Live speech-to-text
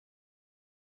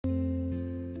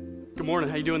Good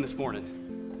morning. How you doing this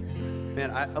morning?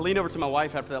 Man, I leaned over to my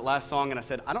wife after that last song and I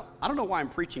said, I don't know why I'm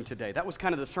preaching today. That was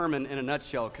kind of the sermon in a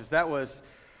nutshell, because that was,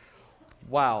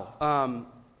 wow.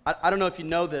 I don't know if you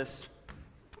know this,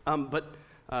 but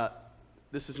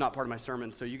this is not part of my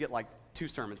sermon, so you get like 2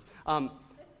 sermons.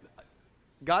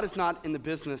 God is not in the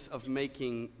business of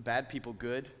making bad people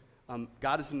good.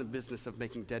 God is in the business of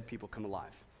making dead people come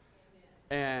alive.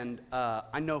 And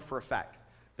I know for a fact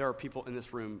there are people in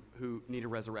this room who need a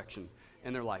resurrection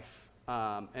in their life.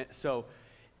 And so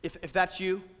if that's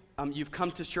you, you've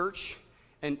come to church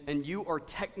and you are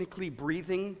technically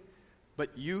breathing,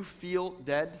 but you feel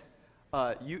dead,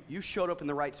 you showed up in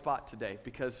the right spot today,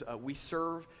 because we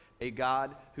serve a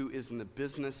God who is in the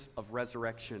business of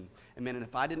resurrection. And man, and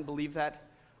if I didn't believe that,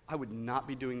 I would not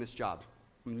be doing this job.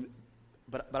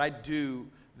 But I do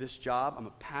this job. I'm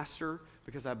a pastor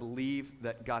because I believe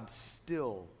that God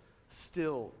still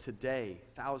today,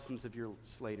 thousands of years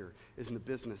later, is in the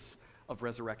business of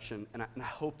resurrection. And I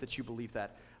hope that you believe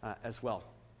that as well.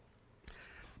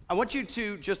 I want you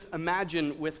to just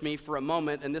imagine with me for a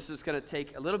moment, and this is going to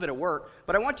take a little bit of work,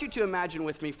 but I want you to imagine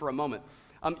with me for a moment.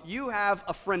 You have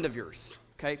a friend of yours,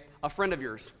 okay? A friend of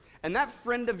yours. And that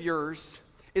friend of yours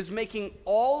is making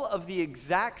all of the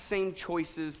exact same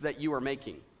choices that you are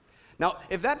making. Now,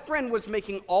 if that friend was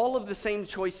making all of the same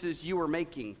choices you were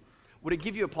making, would it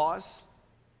give you a pause?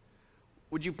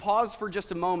 Would you pause for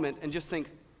just a moment and just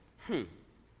think,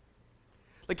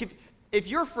 Like if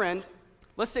your friend,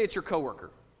 let's say it's your coworker.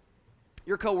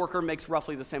 Your coworker makes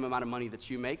roughly the same amount of money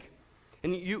that you make,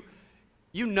 and you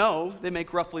know they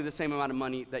make roughly the same amount of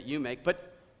money that you make,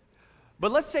 but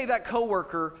let's say that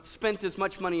coworker spent as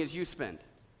much money as you spend.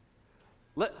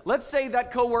 Let's say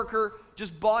that coworker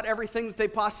just bought everything that they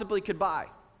possibly could buy.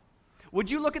 Would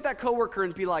you look at that coworker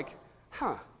and be like,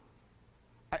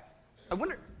 I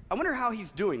wonder how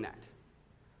he's doing that.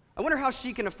 I wonder how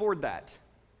she can afford that.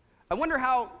 I wonder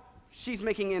how she's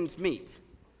making ends meet.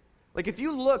 Like if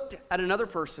you looked at another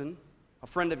person, a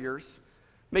friend of yours,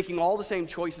 making all the same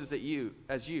choices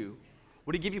as you,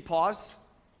 would it give you pause?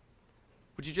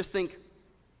 Would you just think,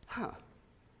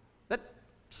 that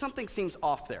something seems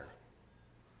off there?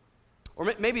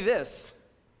 Or maybe this,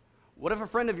 what if a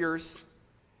friend of yours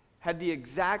had the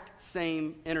exact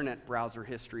same internet browser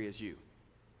history as you?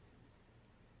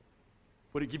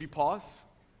 Would it give you pause?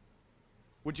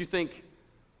 Would you think,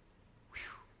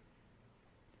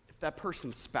 if that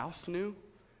person's spouse knew,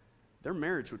 their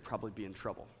marriage would probably be in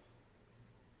trouble?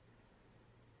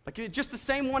 Like just the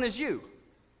same one as you.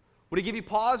 Would it give you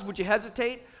pause? Would you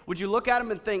hesitate? Would you look at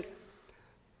them and think,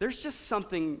 there's just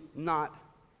something not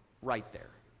right there?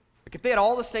 Like if they had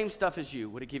all the same stuff as you,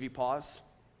 would it give you pause?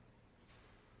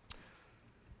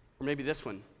 Or maybe this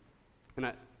one,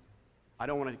 and I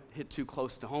don't want to hit too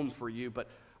close to home for you, but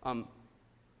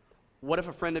what if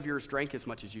a friend of yours drank as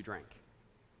much as you drank?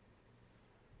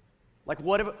 Like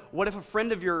what if a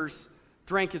friend of yours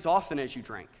drank as often as you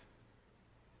drank?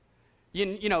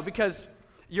 You know, because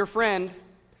your friend,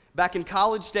 back in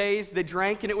college days, they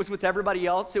drank and it was with everybody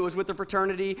else. It was with their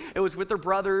fraternity. It was with their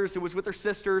brothers. It was with their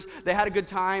sisters. They had a good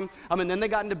time. And then they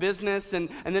got into business, and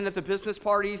then at the business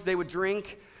parties, they would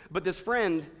drink. But this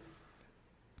friend,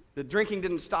 the drinking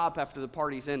didn't stop after the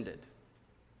parties ended.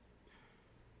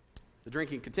 The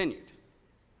drinking continued.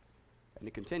 And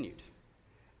it continued.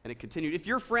 And it continued. If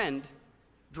your friend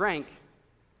drank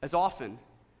as often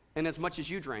and as much as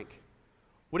you drank,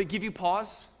 would it give you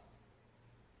pause?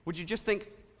 Would you just think,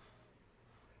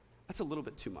 that's a little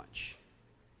bit too much?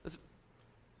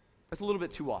 That's a little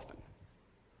bit too often.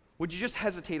 Would you just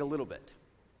hesitate a little bit?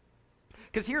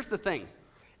 Because here's the thing.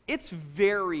 It's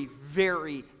very,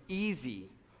 very easy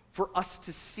for us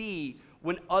to see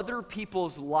when other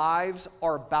people's lives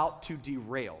are about to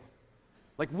derail.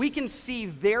 Like we can see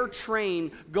their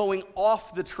train going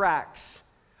off the tracks.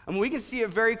 I mean, we can see it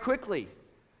very quickly.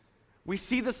 We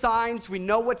see the signs, we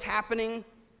know what's happening,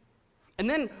 and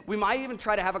then we might even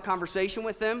try to have a conversation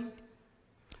with them.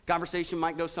 Conversation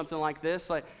might go something like this,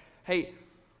 like, hey,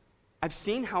 I've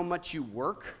seen how much you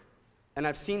work, and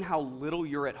I've seen how little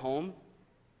you're at home,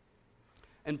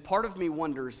 and part of me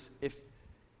wonders if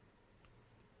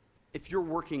you're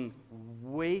working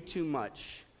way too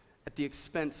much at the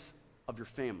expense of your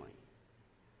family.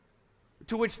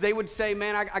 To which they would say,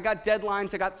 man, I got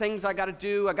deadlines, I got things I got to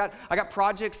do, I got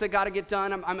projects that got to get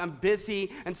done, I'm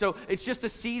busy, and so it's just a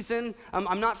season.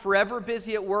 I'm not forever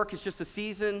busy at work, it's just a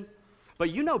season.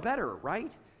 But you know better,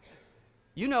 right?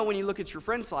 You know when you look at your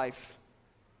friend's life,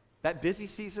 that busy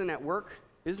season at work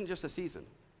isn't just a season.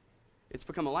 It's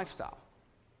become a lifestyle.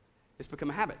 It's become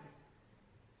a habit.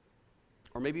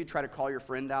 Or maybe you try to call your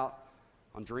friend out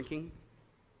on drinking.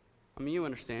 I mean, you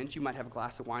understand, you might have a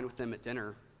glass of wine with them at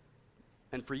dinner,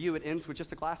 and for you it ends with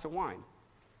just a glass of wine.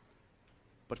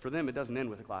 But for them, it doesn't end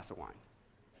with a glass of wine.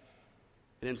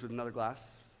 It ends with another glass,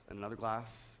 and another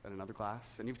glass, and another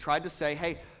glass. And you've tried to say,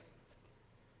 hey,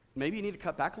 maybe you need to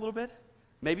cut back a little bit.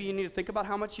 Maybe you need to think about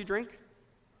how much you drink.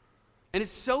 And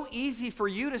it's so easy for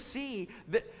you to see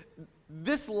that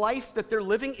this life that they're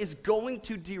living is going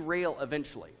to derail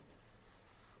eventually.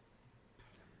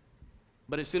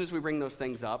 But as soon as we bring those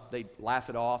things up, they laugh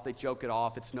it off, they joke it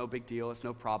off, it's no big deal, it's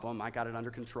no problem, I got it under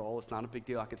control, it's not a big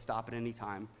deal, I could stop at any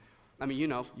time. I mean,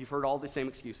 you've heard all the same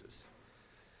excuses.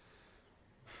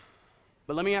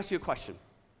 But let me ask you a question.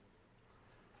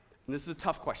 And this is a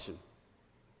tough question.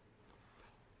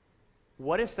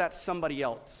 What if that somebody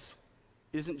else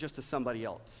isn't just a somebody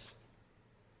else?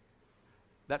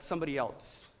 That somebody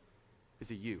else is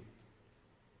a you.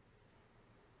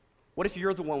 What if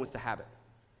you're the one with the habit?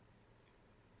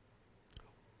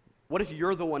 What if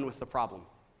you're the one with the problem?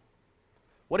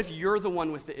 What if you're the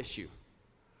one with the issue?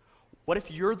 What if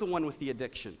you're the one with the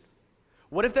addiction?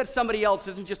 What if that somebody else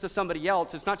isn't just a somebody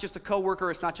else? It's not just a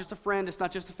coworker, it's not just a friend, it's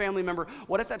not just a family member.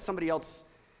 What if that somebody else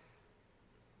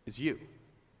is you?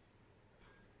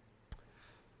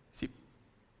 See,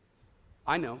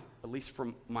 I know, at least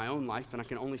from my own life, and I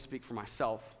can only speak for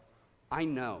myself, I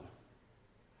know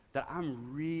that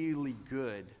I'm really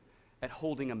good at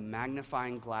holding a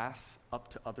magnifying glass up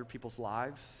to other people's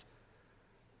lives,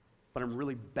 but I'm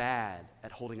really bad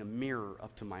at holding a mirror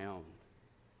up to my own.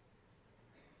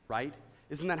 Right?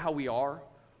 Isn't that how we are?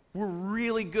 We're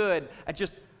really good at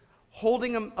just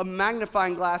holding a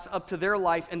magnifying glass up to their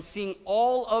life and seeing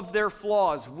all of their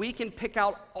flaws. We can pick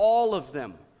out all of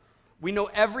them. We know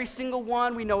every single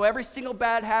one. We know every single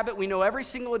bad habit. We know every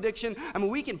single addiction. I mean,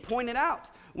 we can point it out.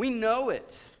 We know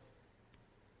it.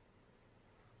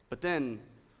 But then,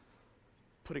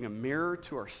 putting a mirror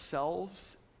to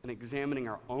ourselves and examining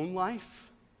our own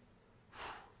life,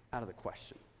 out of the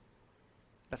question.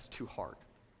 That's too hard.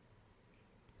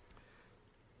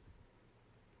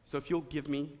 So if you'll give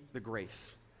me the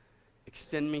grace,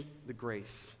 extend me the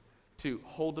grace to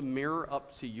hold a mirror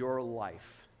up to your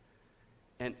life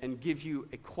and give you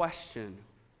a question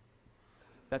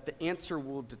that the answer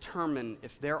will determine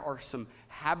if there are some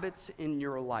habits in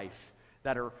your life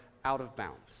that are out of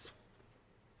bounds.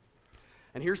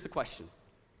 And here's the question.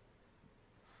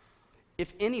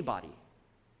 If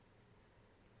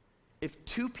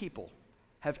two people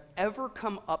have ever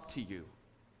come up to you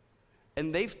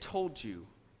and they've told you,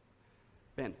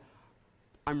 Ben,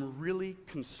 I'm really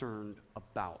concerned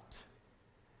about,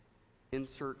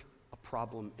 insert a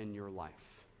problem in your life.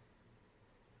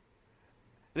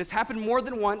 And it's happened more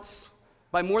than once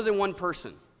by more than one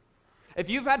person. If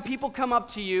you've had people come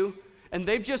up to you and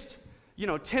they've just,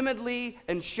 timidly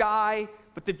and shy,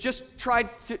 but they've just tried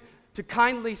to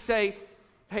kindly say,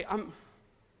 hey, I'm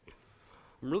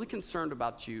really concerned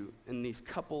about you in these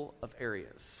couple of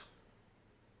areas.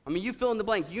 I mean, you fill in the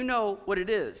blank. You know what it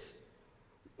is.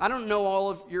 I don't know all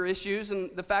of your issues, and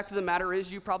the fact of the matter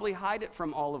is you probably hide it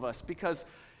from all of us because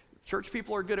church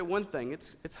people are good at one thing.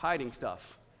 It's hiding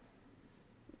stuff.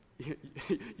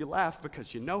 You laugh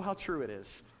because you know how true it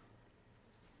is.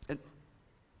 And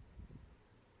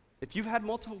if you've had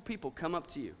multiple people come up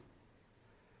to you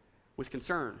with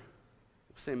concern,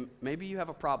 saying, maybe you have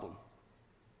a problem,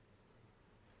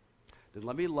 then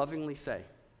let me lovingly say,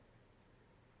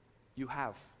 you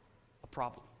have a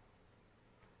problem,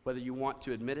 whether you want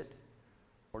to admit it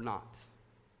or not.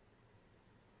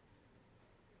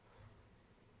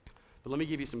 But let me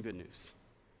give you some good news.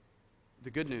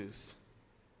 The good news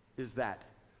is that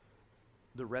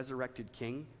the resurrected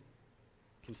King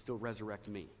can still resurrect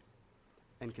me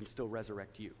and can still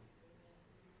resurrect you.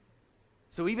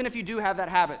 So even if you do have that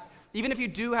habit, even if you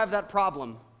do have that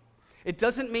problem, it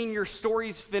doesn't mean your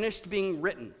story's finished being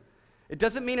written. It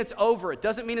doesn't mean it's over. It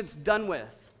doesn't mean it's done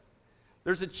with.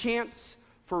 There's a chance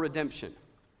for redemption.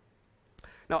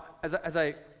 Now, as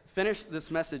I finish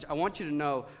this message, I want you to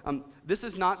know this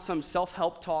is not some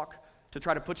self-help talk to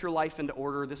try to put your life into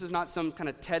order. This is not some kind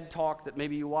of TED talk that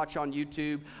maybe you watch on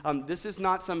YouTube. This is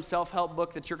not some self-help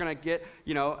book that you're going to get,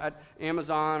 at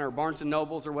Amazon or Barnes &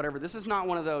 Nobles or whatever. This is not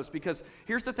one of those, because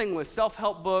here's the thing with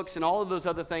self-help books and all of those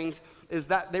other things is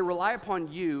that they rely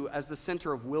upon you as the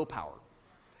center of willpower.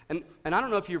 And I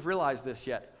don't know if you've realized this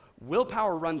yet.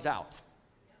 Willpower runs out.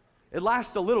 It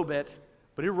lasts a little bit,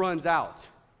 but it runs out.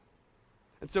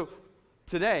 And so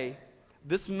today,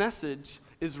 this message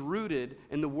is rooted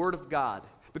in the Word of God,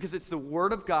 because it's the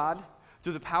Word of God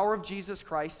through the power of Jesus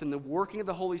Christ and the working of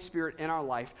the Holy Spirit in our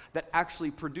life that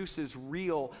actually produces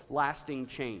real, lasting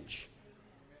change.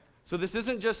 So this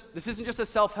isn't just a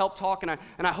self-help talk, and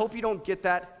I hope you don't get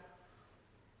that.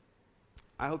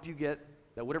 I hope you get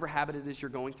that whatever habit it is you're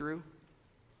going through,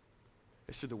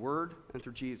 it's through the Word and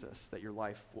through Jesus that your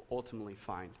life will ultimately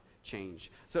find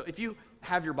change. So if you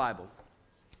have your Bible,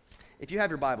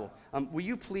 will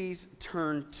you please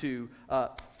turn to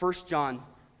 1 John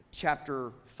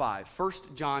chapter 5. 1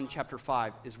 John chapter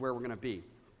 5 is where we're going to be.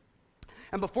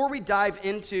 And before we dive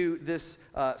into this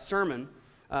sermon,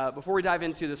 before we dive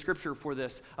into the scripture for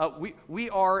this, we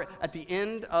are at the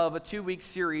end of a 2-week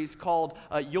series called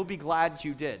You'll Be Glad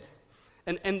You Did.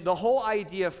 And the whole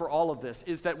idea for all of this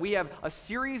is that we have a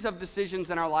series of decisions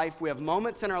in our life, we have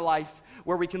moments in our life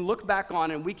where we can look back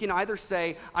on and we can either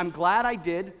say, I'm glad I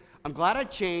did, I'm glad I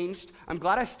changed, I'm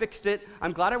glad I fixed it,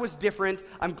 I'm glad I was different,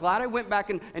 I'm glad I went back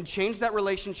and changed that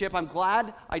relationship, I'm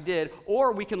glad I did.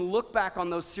 Or we can look back on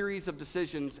those series of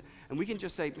decisions and we can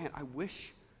just say, man, I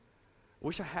wish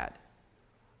I had.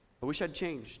 I wish I'd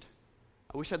changed.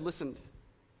 I wish I'd listened.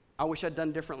 I wish I'd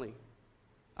done differently.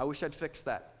 I wish I'd fixed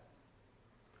that.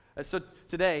 And so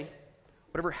today,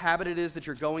 whatever habit it is that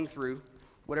you're going through,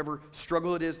 whatever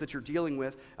struggle it is that you're dealing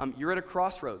with, you're at a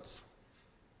crossroads.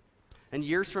 And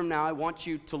years from now, I want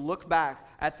you to look back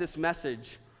at this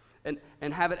message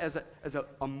and have it as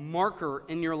a marker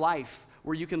in your life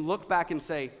where you can look back and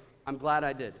say, I'm glad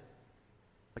I did.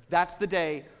 Like that's the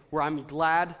day where I'm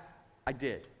glad I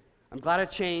did. I'm glad I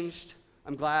changed.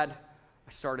 I'm glad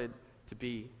I started to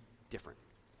be different.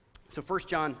 So 1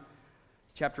 John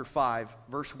chapter 5,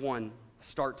 verse 1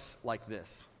 starts like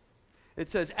this. It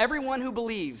says, everyone who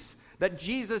believes that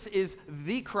Jesus is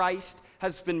the Christ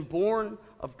has been born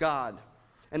of God.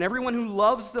 And everyone who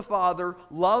loves the Father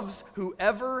loves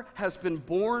whoever has been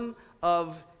born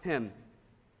of him.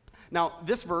 Now,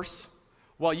 this verse,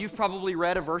 well, you've probably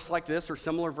read a verse like this or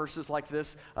similar verses like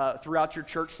this throughout your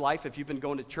church life if you've been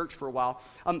going to church for a while.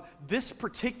 This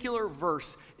particular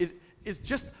verse is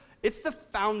just, it's the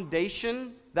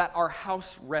foundation that our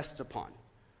house rests upon.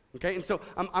 Okay, and so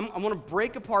I'm going to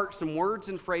break apart some words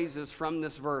and phrases from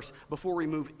this verse before we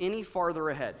move any farther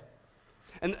ahead.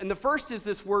 And the first is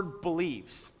this word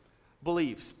believes.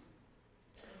 Believes.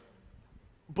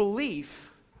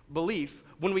 Belief,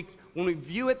 when we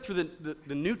view it through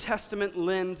the New Testament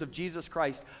lens of Jesus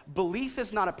Christ, belief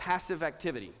is not a passive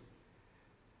activity.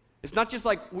 It's not just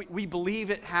like we believe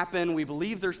it happened, we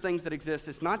believe there's things that exist.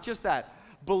 It's not just that.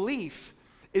 Belief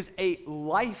is a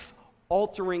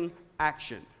life-altering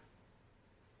action.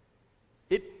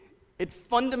 It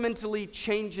fundamentally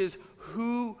changes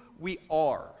who we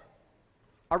are.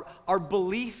 Our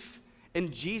belief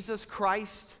in Jesus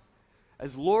Christ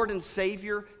as Lord and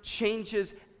Savior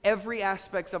changes every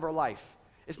aspect of our life.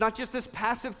 It's not just this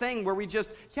passive thing where we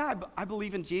just, I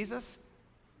believe in Jesus.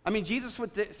 I mean, Jesus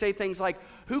would say things like,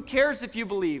 who cares if you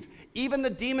believe? Even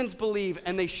the demons believe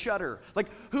and they shudder. Like,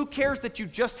 who cares that you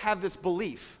just have this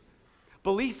belief?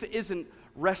 Belief isn't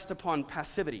rest upon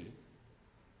passivity.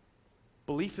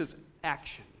 Belief is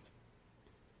action.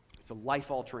 It's a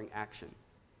life-altering action.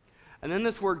 And then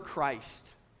this word Christ.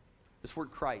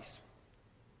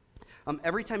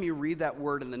 Every time you read that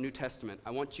word in the New Testament,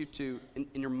 I want you to,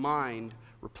 in your mind,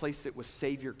 replace it with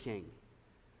Savior King.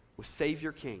 With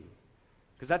Savior King.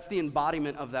 Because that's the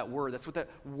embodiment of that word. That's what that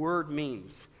word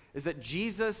means. Is that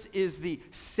Jesus is the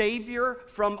Savior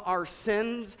from our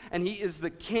sins, and He is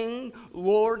the King,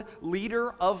 Lord,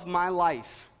 leader of my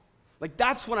life. Like,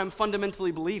 that's what I'm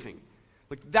fundamentally believing.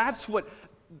 Like, that's what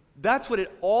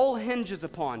it all hinges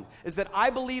upon, is that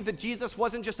I believe that Jesus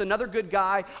wasn't just another good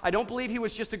guy. I don't believe He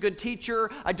was just a good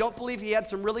teacher. I don't believe He had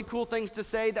some really cool things to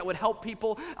say that would help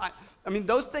people. I mean,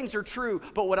 those things are true,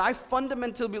 but what I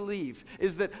fundamentally believe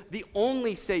is that the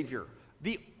only Savior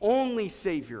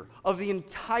of the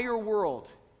entire world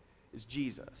is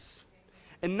Jesus.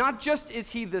 And not just is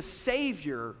He the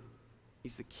Savior,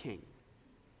 He's the King.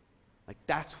 Like,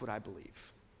 that's what I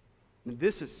believe. And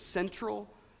this is central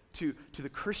to the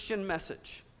Christian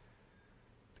message.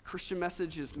 The Christian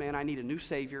message is, man, I need a new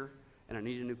Savior and I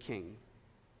need a new King.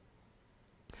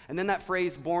 And then that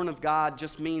phrase, born of God,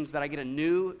 just means that I get a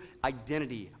new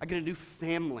identity. I get a new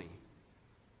family.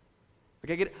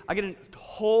 Like I get a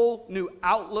whole new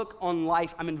outlook on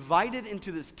life. I'm invited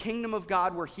into this kingdom of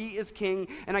God where He is King,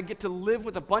 and I get to live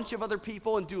with a bunch of other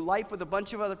people and do life with a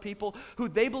bunch of other people who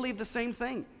they believe the same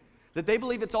thing. That they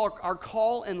believe it's our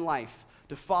call in life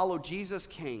to follow Jesus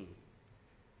King.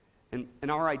 And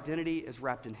our identity is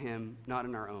wrapped in Him, not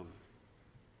in our own.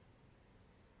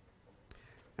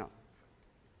 Now,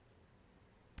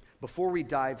 before we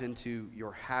dive into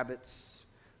your habits,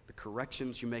 the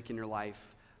corrections you make in your life,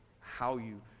 how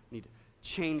you need to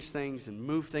change things and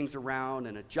move things around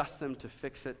and adjust them to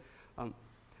fix it,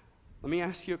 Let me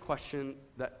ask you a question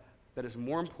that is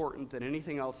more important than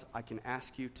anything else I can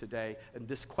ask you today, and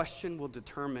this question will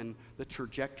determine the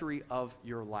trajectory of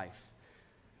your life.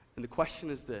 And the question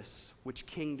is this: which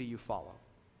king do you follow?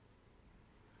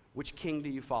 Which king do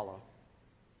you follow?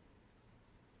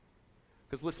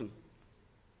 Because listen,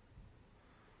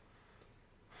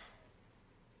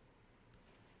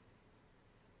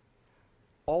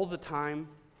 all the time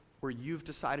where you've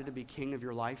decided to be king of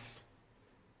your life,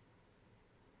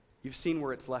 you've seen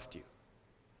where it's left you.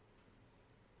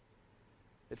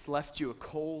 It's left you a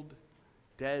cold,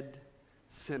 dead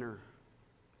sinner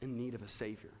in need of a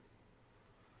Savior.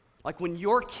 Like when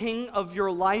you're king of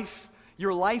your life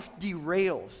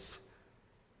derails.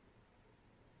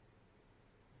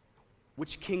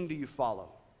 Which king do you follow?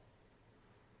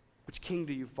 Which king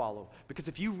do you follow? Because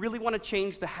if you really want to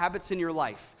change the habits in your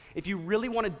life, if you really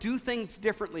want to do things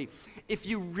differently, if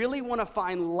you really want to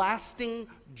find lasting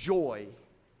joy,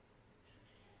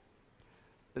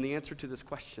 then the answer to this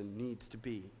question needs to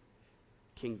be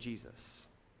King Jesus.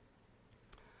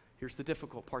 Here's the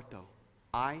difficult part, though.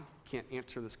 I can't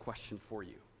answer this question for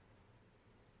you.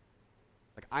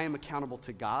 Like, I am accountable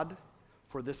to God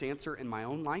for this answer in my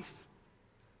own life,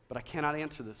 but I cannot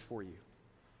answer this for you.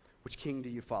 Which king do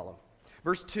you follow?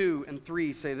 Verse 2 and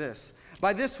 3 say this: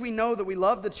 "By this we know that we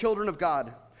love the children of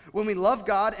God, when we love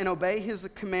God and obey His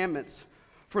commandments.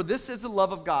 For this is the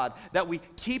love of God, that we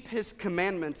keep His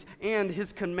commandments, and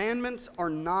His commandments are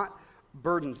not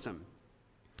burdensome."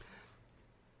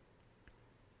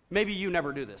 Maybe you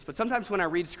never do this, but sometimes when I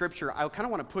read Scripture, I kind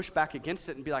of want to push back against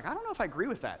it and be like, I don't know if I agree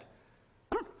with that.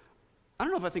 I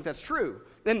don't know if I think that's true.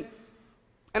 And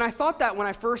I thought that when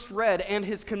I first read, "and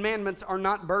His commandments are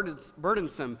not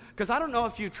burdensome," because I don't know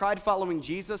if you've tried following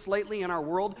Jesus lately in our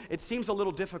world. It seems a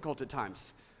little difficult at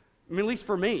times. I mean, at least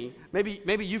for me.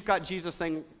 Maybe you've got Jesus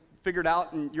thing figured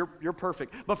out and you're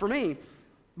perfect. But for me,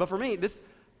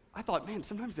 I thought, man,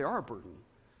 sometimes they are a burden.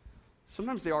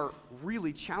 Sometimes they are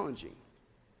really challenging.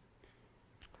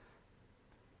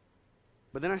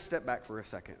 But then I stepped back for a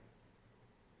second,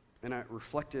 and I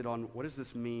reflected on, what does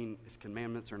this mean, His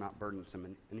commandments are not burdensome?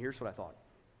 And here's what I thought.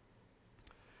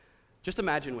 Just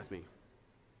imagine with me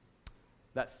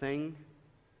that thing,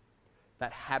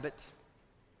 that habit,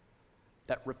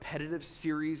 that repetitive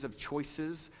series of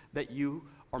choices that you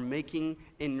are making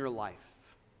in your life.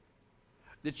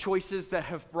 The choices that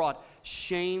have brought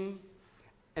shame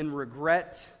and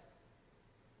regret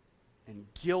and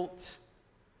guilt.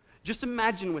 Just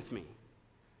imagine with me,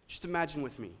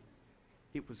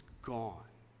 it was gone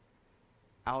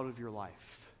out of your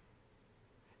life.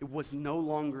 It was no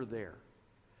longer there.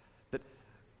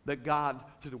 That God,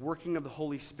 through the working of the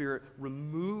Holy Spirit,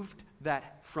 removed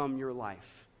that from your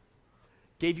life.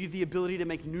 Gave you the ability to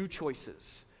make new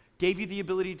choices. Gave you the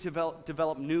ability to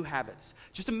develop new habits.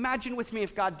 Just imagine with me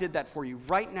if God did that for you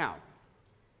right now.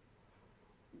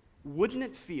 Wouldn't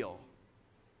it feel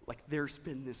like there's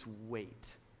been this weight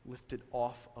lifted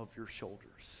off of your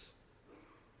shoulders?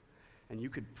 And you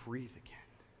could breathe again.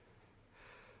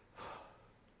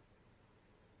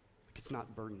 Like it's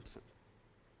not burdensome.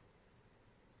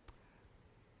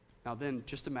 Now then,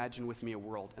 just imagine with me a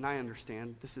world, and I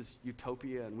understand this is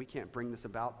utopia and we can't bring this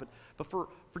about, but for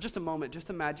just a moment, just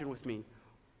imagine with me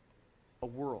a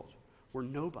world where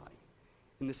nobody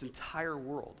in this entire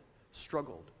world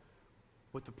struggled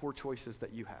with the poor choices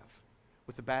that you have,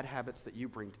 with the bad habits that you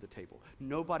bring to the table.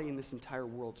 Nobody in this entire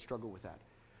world struggled with that.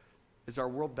 Is our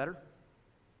world better?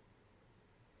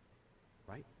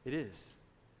 Right? It is.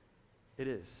 It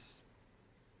is.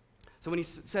 So when he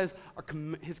says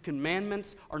His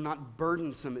commandments are not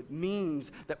burdensome, it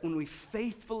means that when we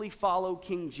faithfully follow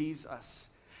King Jesus,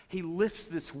 He lifts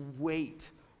this weight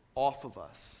off of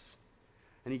us,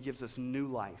 and He gives us new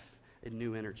life and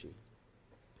new energy.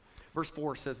 Verse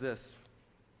 4 says this.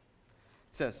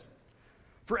 It says,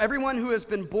 "For everyone who has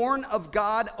been born of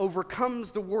God overcomes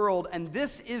the world, and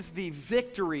this is the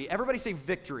victory." Everybody say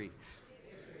victory.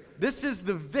 This is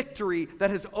the victory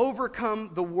that has overcome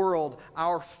the world,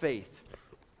 our faith.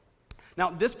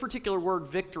 Now, this particular word,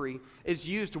 victory, is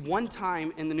used one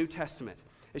time in the New Testament.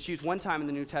 It's used one time in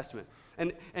the New Testament.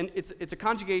 And it's a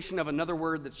conjugation of another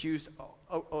word that's used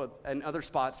in other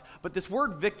spots. But this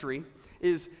word victory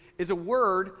is a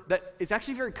word that is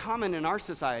actually very common in our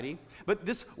society. But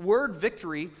this word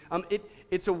victory,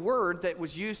 it's a word that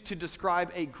was used to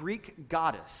describe a Greek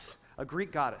goddess.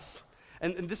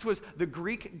 And this was the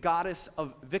Greek goddess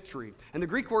of victory. And the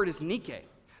Greek word is Nike.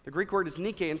 The Greek word is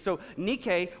Nike, and so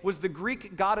Nike was the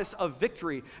Greek goddess of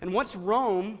victory. And once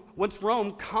Rome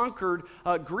conquered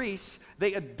Greece,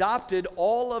 they adopted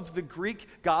all of the Greek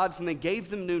gods and they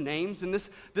gave them new names. And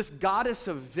this goddess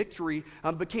of victory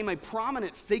became a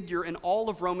prominent figure in all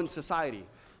of Roman society.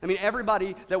 I mean,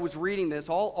 everybody that was reading this,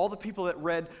 all the people that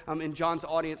read in John's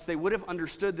audience, they would have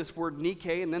understood this word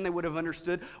Nike, and then they would have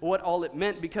understood what all it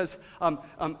meant, because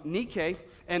Nike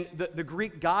and the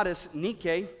Greek goddess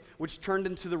Nike, which turned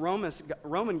into the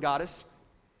Roman goddess,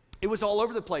 it was all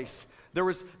over the place. There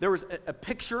was a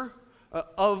picture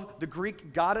of the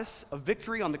Greek goddess of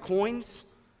victory on the coins.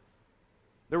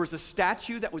 There was a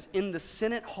statue that was in the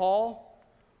Senate hall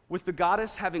with the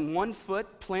goddess having one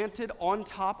foot planted on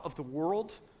top of the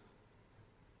world.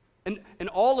 And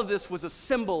all of this was a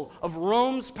symbol of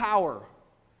Rome's power.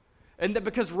 And that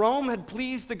because Rome had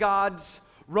pleased the gods,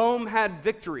 Rome had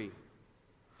victory.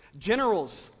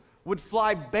 Generals would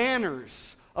fly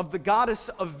banners of the goddess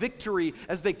of victory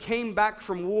as they came back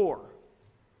from war.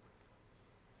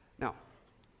 Now,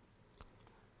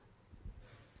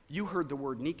 you heard the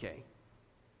word Nike.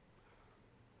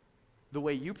 The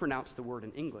way you pronounce the word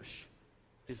in English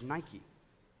is Nike.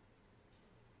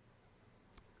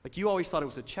 Like, you always thought it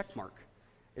was a check mark.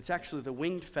 It's actually the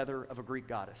winged feather of a Greek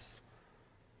goddess.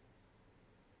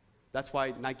 That's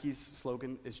why Nike's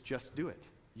slogan is just do it.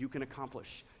 You can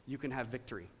accomplish. You can have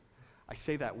victory. I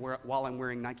say that while I'm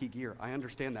wearing Nike gear. I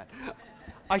understand that.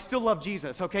 I still love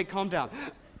Jesus, okay? Calm down.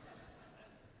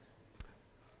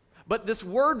 But this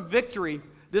word victory,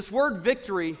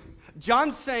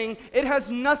 John's saying it has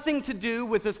nothing to do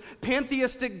with this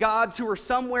pantheistic gods who are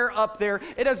somewhere up there.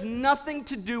 It has nothing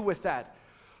to do with that.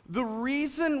 The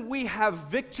reason we have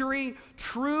victory,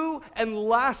 true and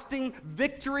lasting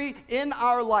victory in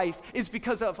our life, is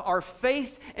because of our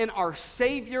faith in our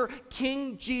Savior,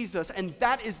 King Jesus. And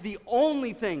that is the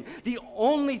only thing,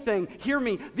 hear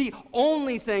me, the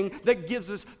only thing that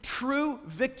gives us true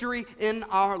victory in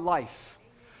our life.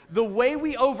 The way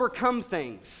we overcome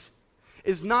things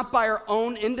is not by our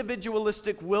own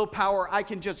individualistic willpower. I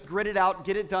can just grit it out,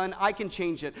 get it done, I can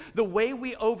change it. The way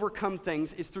we overcome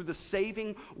things is through the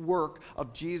saving work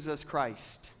of Jesus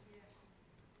Christ.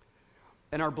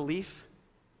 And our belief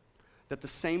that the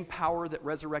same power that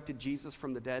resurrected Jesus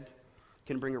from the dead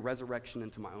can bring a resurrection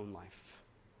into my own life.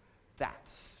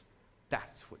 That's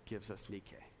what gives us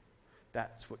Nike.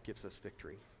 That's what gives us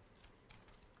victory.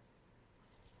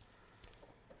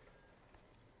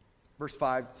 Verse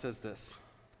 5 says this: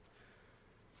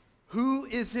 who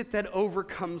is it that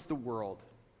overcomes the world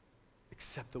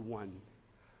except the one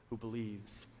who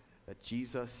believes that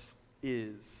Jesus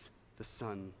is the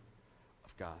Son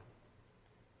of God?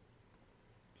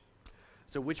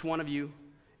 So which one of you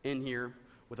in here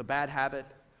with a bad habit,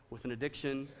 with an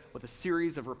addiction, with a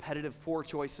series of repetitive poor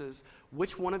choices,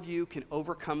 which one of you can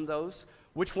overcome those?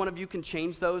 Which one of you can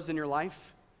change those in your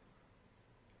life?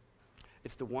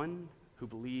 It's the one who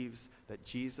believes that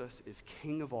Jesus is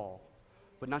King of all,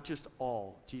 but not just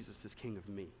all. Jesus is King of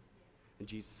me, and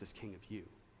Jesus is King of you.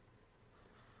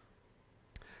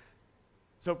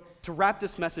 So to wrap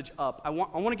this message up, I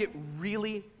want to get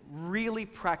really, really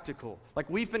practical. Like,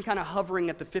 we've been kind of hovering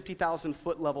at the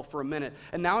 50,000-foot level for a minute,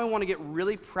 and now I want to get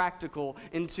really practical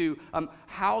into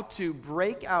how to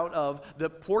break out of the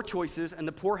poor choices and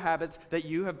the poor habits that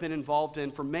you have been involved in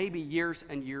for maybe years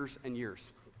and years and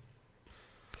years.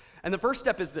 And the first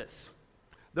step is this.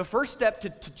 The first step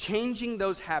to changing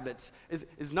those habits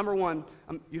is number one,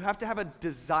 you have to have a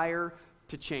desire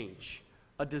to change.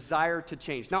 A desire to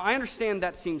change. Now, I understand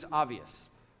that seems obvious.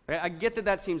 Right? I get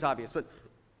that seems obvious, but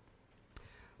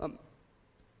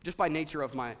just by nature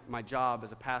of my job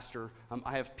as a pastor,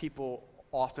 I have people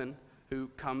often who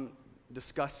come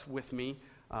discuss with me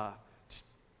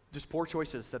just poor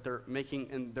choices that they're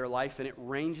making in their life, and it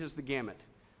ranges the gamut.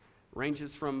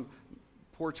 Ranges from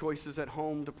poor choices at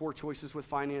home, to poor choices with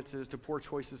finances, to poor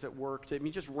choices at work.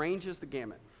 Just ranges the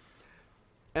gamut.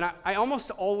 And I almost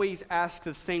always ask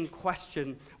the same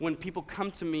question when people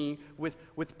come to me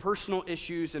with personal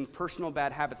issues and personal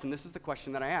bad habits. And this is the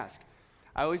question that I ask.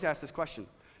 I always ask this question: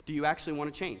 do you actually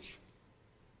want to change?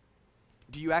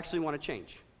 Do you actually want to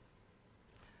change?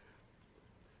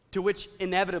 To which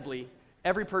inevitably,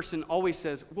 every person always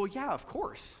says, well, yeah, of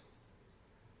course.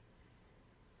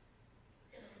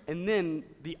 And then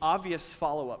the obvious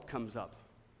follow-up comes up.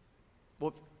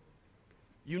 Well,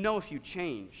 if you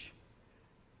change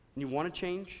and you want to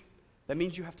change, that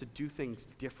means you have to do things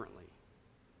differently.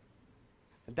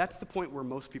 And that's the point where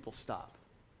most people stop.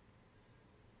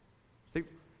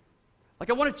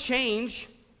 I want to change.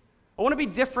 I want to be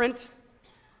different.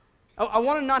 I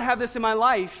want to not have this in my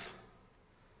life.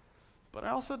 but I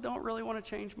also don't really want to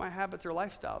change my habits or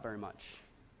lifestyle very much.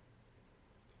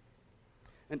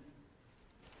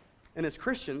 And as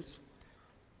Christians,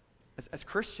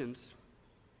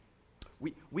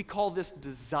 we call this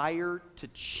desire to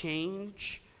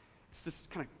change. It's this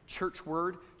kind of church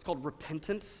word. It's called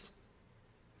repentance.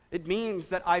 It means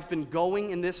that I've been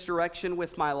going in this direction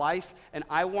with my life, and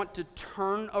I want to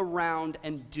turn around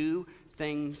and do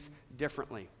things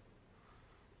differently.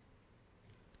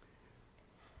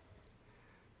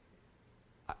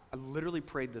 I literally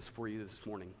prayed this for you this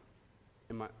morning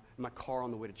in my car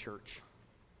on the way to church.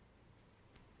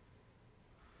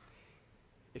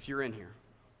 If you're in here,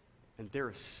 and there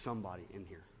is somebody in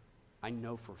here, I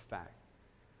know for a fact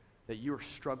that you are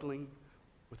struggling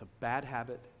with a bad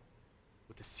habit,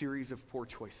 with a series of poor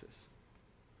choices.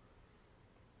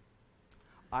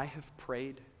 I have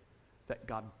prayed that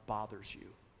God bothers you,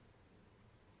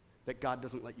 that God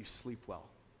doesn't let you sleep well,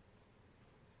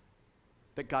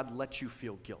 that God lets you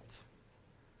feel guilt,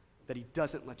 that He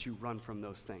doesn't let you run from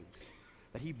those things,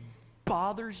 that He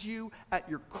bothers you at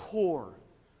your core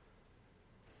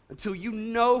until you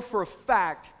know for a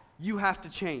fact you have to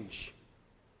change.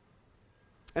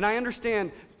 And I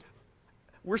understand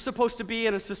we're supposed to be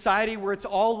in a society where it's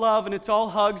all love and it's all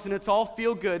hugs and it's all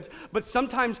feel-goods, but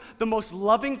sometimes the most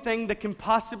loving thing that can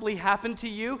possibly happen to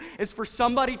you is for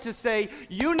somebody to say,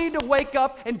 you need to wake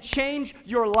up and change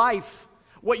your life.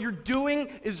 What you're doing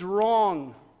is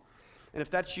wrong. And if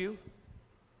that's you,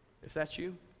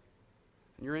 and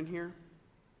you're in here,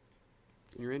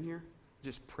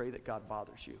 just pray that God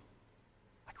bothers you.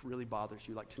 Like really bothers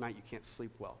you. Like tonight you can't sleep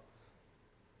well.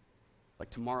 Like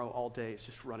tomorrow all day it's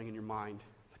just running in your mind.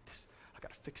 Like this, I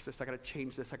got to fix this, I got to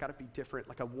change this, I got to be different.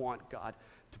 Like I want God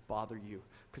to bother you.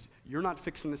 Because you're not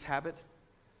fixing this habit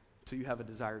until you have a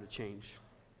desire to change.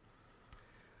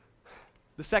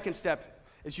 The second step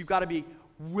is you've got to be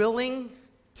willing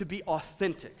to be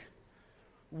authentic.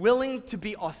 Willing to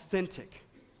be authentic.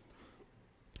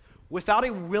 Without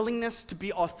a willingness to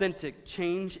be authentic,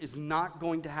 change is not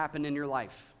going to happen in your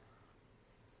life.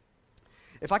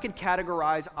 If I could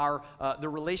categorize the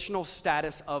relational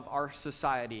status of our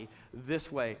society this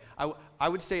way, I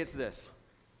would say it's this.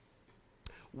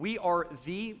 We are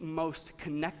the most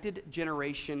connected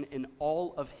generation in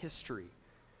all of history,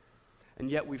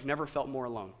 and yet we've never felt more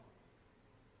alone.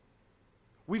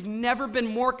 We've never been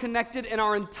more connected in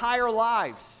our entire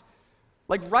lives.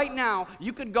 Like right now,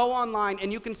 you could go online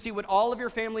and you can see what all of your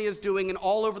family is doing and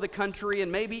all over the country and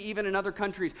maybe even in other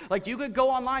countries. Like you could go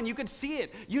online, you could see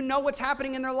it. You know what's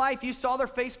happening in their life. You saw their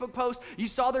Facebook post. You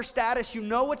saw their status. You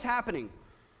know what's happening.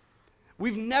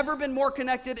 We've never been more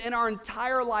connected in our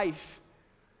entire life.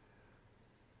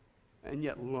 And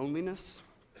yet loneliness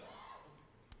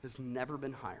has never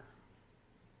been higher.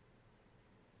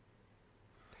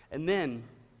 And then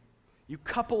you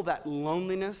couple that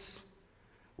loneliness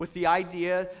with the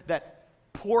idea that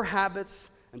poor habits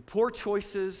and poor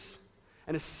choices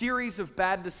and a series of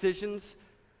bad decisions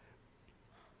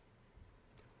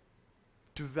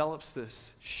develops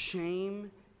this shame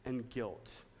and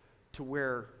guilt to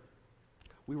where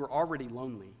we were already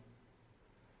lonely,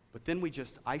 but then we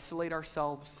just isolate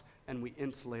ourselves and we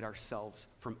insulate ourselves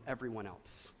from everyone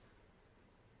else.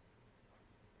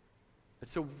 And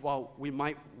so while we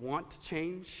might want to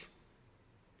change,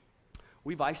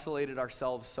 we've isolated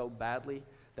ourselves so badly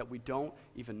that we don't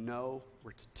even know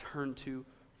where to turn to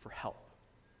for help.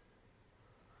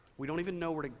 We don't even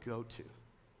know where to go to.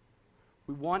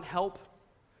 We want help,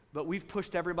 but we've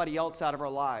pushed everybody else out of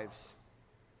our lives,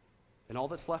 and all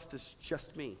that's left is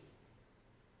just me.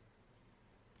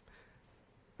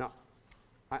 Now,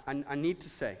 I need to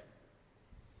say,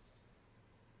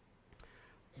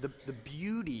 the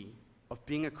beauty of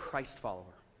being a Christ follower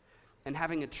and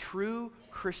having a true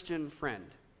Christian friend.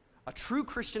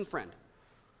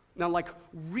 Now, like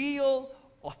real,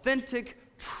 authentic,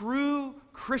 true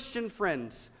Christian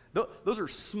friends, those are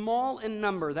small in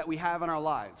number that we have in our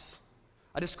lives.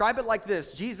 I describe it like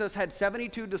this. Jesus had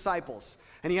 72 disciples,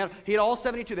 and he had all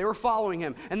 72. They were following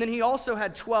him. And then he also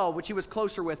had 12, which he was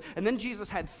closer with. And then Jesus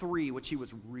had 3, which he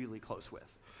was really close with.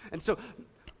 And so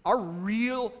our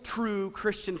real, true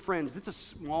Christian friends, it's a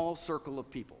small circle of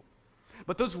people.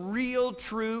 But those real,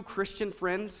 true Christian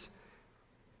friends,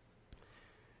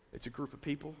 it's a group of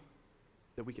people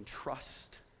that we can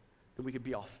trust, that we can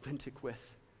be authentic with,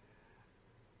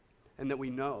 and that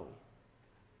we know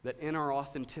that in our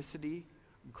authenticity,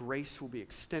 grace will be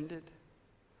extended,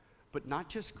 but not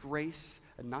just grace,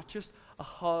 and not just a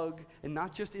hug, and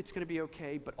not just it's going to be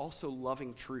okay, but also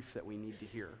loving truth that we need to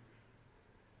hear.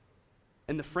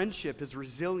 And the friendship is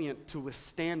resilient to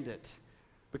withstand it,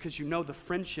 because you know the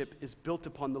friendship is built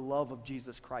upon the love of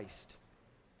Jesus Christ.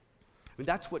 mean,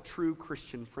 that's what true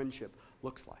Christian friendship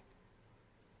looks like.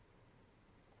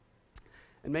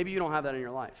 And maybe you don't have that in your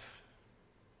life.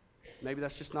 Maybe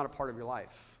that's just not a part of your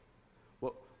life.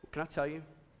 Well, can I tell you?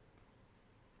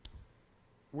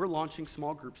 We're launching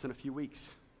small groups in a few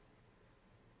weeks.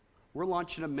 We're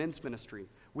launching a men's ministry.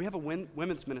 We have a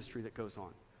women's ministry that goes on.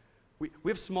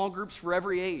 We have small groups for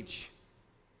every age.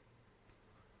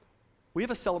 We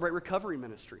have a Celebrate Recovery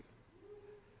ministry.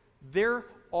 There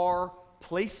are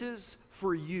places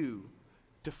for you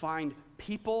to find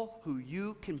people who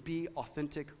you can be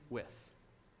authentic with.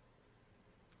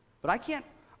 But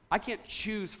I can't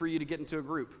choose for you to get into a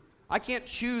group. I can't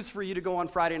choose for you to go on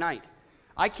Friday night.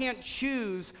 I can't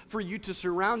choose for you to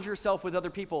surround yourself with other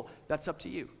people. That's up to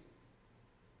you.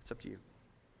 It's up to you.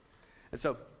 And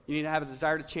so you need to have a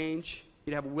desire to change.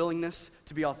 You need to have a willingness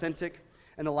to be authentic.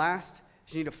 And the last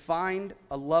is you need to find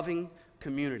a loving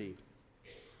community.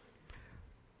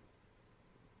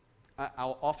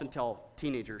 I'll often tell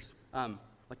teenagers,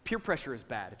 like peer pressure is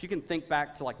bad. If you can think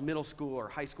back to like middle school or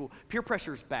high school, peer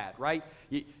pressure is bad, right?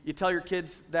 You tell your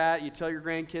kids that, you tell your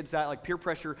grandkids that, like peer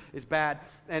pressure is bad.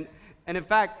 And in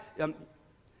fact,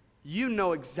 you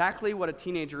know exactly what a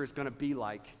teenager is going to be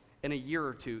like in a year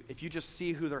or two if you just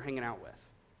see who they're hanging out with.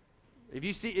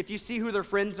 If you see who their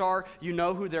friends are, you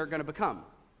know who they're going to become.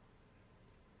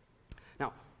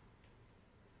 Now,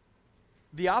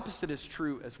 the opposite is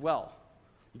true as well.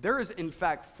 There is, in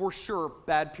fact, for sure,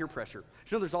 bad peer pressure.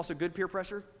 You know there's also good peer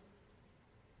pressure?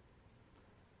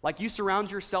 Like you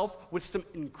surround yourself with some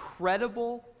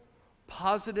incredible,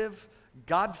 positive,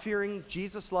 God-fearing,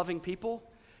 Jesus-loving people.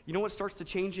 You know what starts to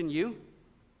change in you?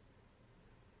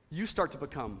 You start to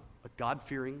become a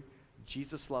God-fearing,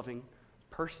 Jesus-loving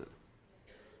person.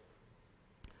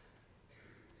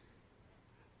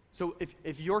 So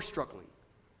if you're struggling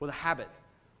with a habit,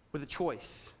 with a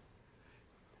choice,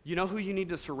 you know who you need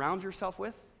to surround yourself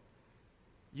with?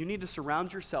 You need to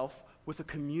surround yourself with a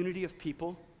community of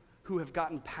people who have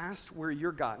gotten past where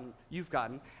you've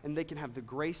gotten, and they can have the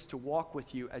grace to walk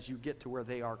with you as you get to where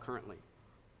they are currently.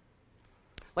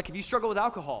 Like if you struggle with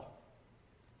alcohol,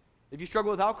 you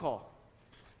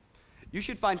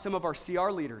should find some of our CR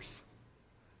leaders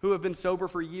who have been sober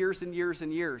for years and years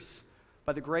and years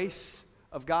by the grace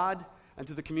of God and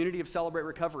through the community of Celebrate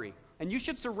Recovery. And you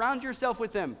should surround yourself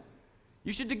with them.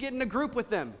 You should get in a group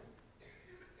with them. You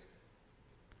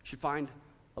should find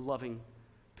a loving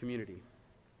community.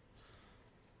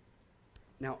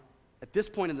 Now, at this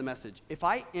point in the message, if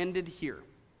I ended here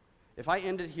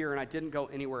and I didn't go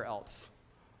anywhere else,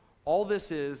 all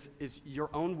this is your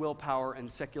own willpower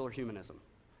and secular humanism,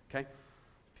 okay?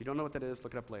 If you don't know what that is,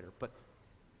 look it up later. But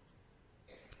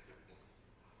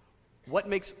what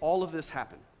makes all of this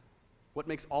happen, what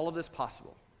makes all of this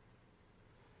possible,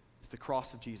 is the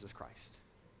cross of Jesus Christ.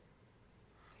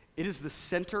 It is the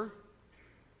center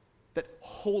that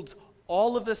holds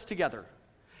all of this together.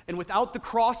 And without the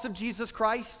cross of Jesus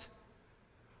Christ,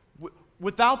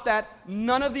 without that,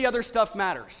 none of the other stuff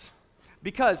matters.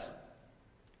 Because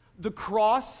the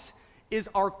cross is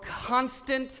our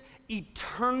constant,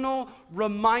 eternal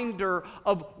reminder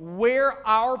of where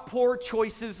our poor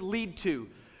choices lead to.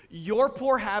 Your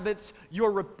poor habits,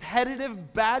 your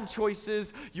repetitive bad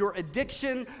choices, your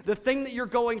addiction, the thing that you're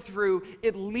going through,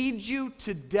 it leads you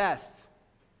to death.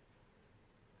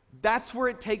 That's where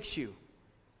it takes you.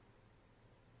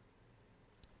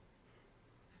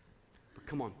 But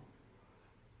come on.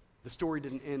 The story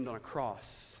didn't end on a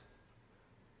cross.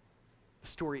 The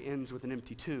story ends with an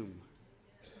empty tomb.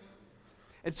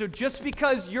 And so just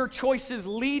because your choices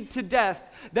lead to death,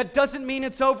 that doesn't mean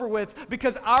it's over with,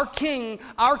 because our King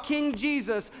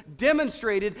Jesus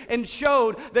demonstrated and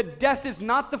showed that death is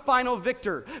not the final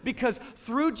victor, because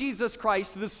through Jesus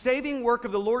Christ, through the saving work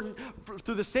of the Lord,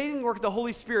 through the saving work of the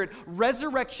Holy Spirit,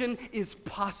 resurrection is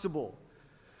possible.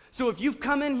 So if you've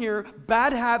come in here,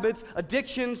 bad habits,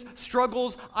 addictions,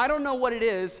 struggles, I don't know what it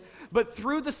is, but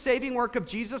through the saving work of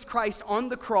Jesus Christ on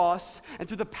the cross and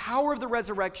through the power of the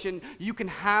resurrection, you can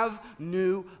have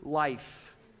new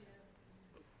life.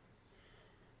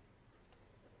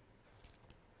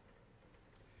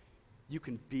 You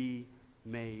can be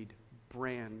made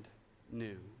brand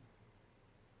new.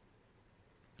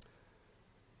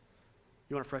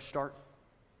 You want a fresh start?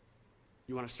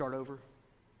 You want to start over?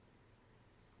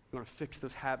 You want to fix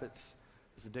those habits,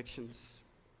 those addictions?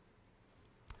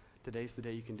 Today's the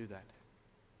day you can do that.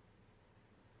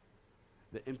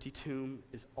 The empty tomb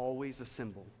is always a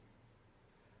symbol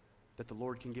that the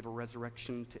Lord can give a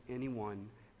resurrection to anyone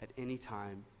at any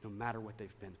time, no matter what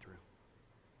they've been through.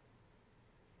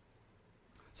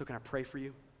 So can I pray for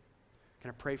you? Can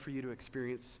I pray for you to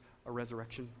experience a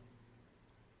resurrection?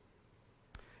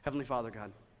 Heavenly Father,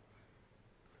 God,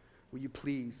 will you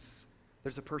please,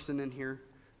 there's a person in here,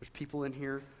 there's people in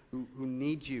here who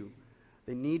need you.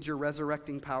 They need your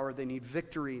resurrecting power. They need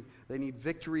victory. They need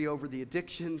victory over the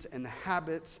addictions and the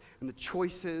habits and the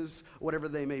choices, whatever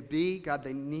they may be. God,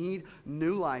 they need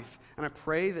new life. And I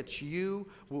pray that you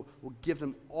will give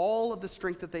them all of the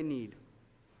strength that they need,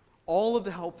 all of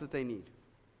the help that they need.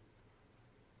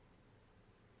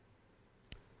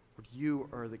 Lord, you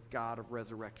are the God of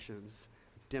resurrections.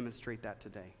 Demonstrate that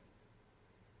today.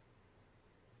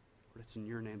 Lord, it's in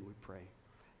your name we pray.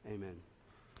 Amen.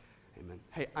 Amen.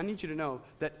 Hey, I need you to know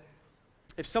that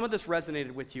if some of this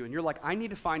resonated with you and you're like, I need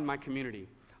to find my community,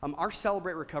 our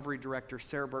Celebrate Recovery director,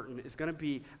 Sarah Burton, is going to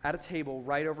be at a table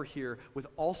right over here with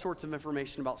all sorts of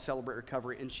information about Celebrate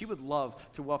Recovery, and she would love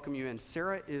to welcome you in.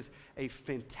 Sarah is a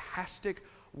fantastic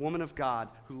woman of God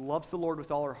who loves the Lord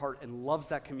with all her heart and loves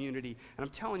that community. And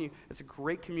I'm telling you, it's a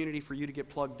great community for you to get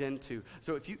plugged into.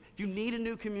 So if you need a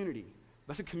new community,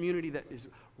 that's a community that is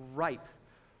ripe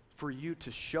for you to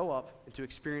show up and to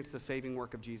experience the saving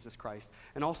work of Jesus Christ.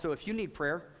 And also, if you need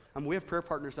prayer, we have prayer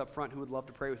partners up front who would love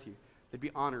to pray with you. They'd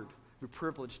be honored, be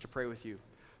privileged to pray with you.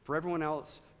 For everyone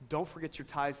else, don't forget your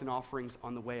tithes and offerings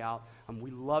on the way out.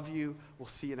 We love you. We'll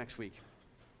see you next week.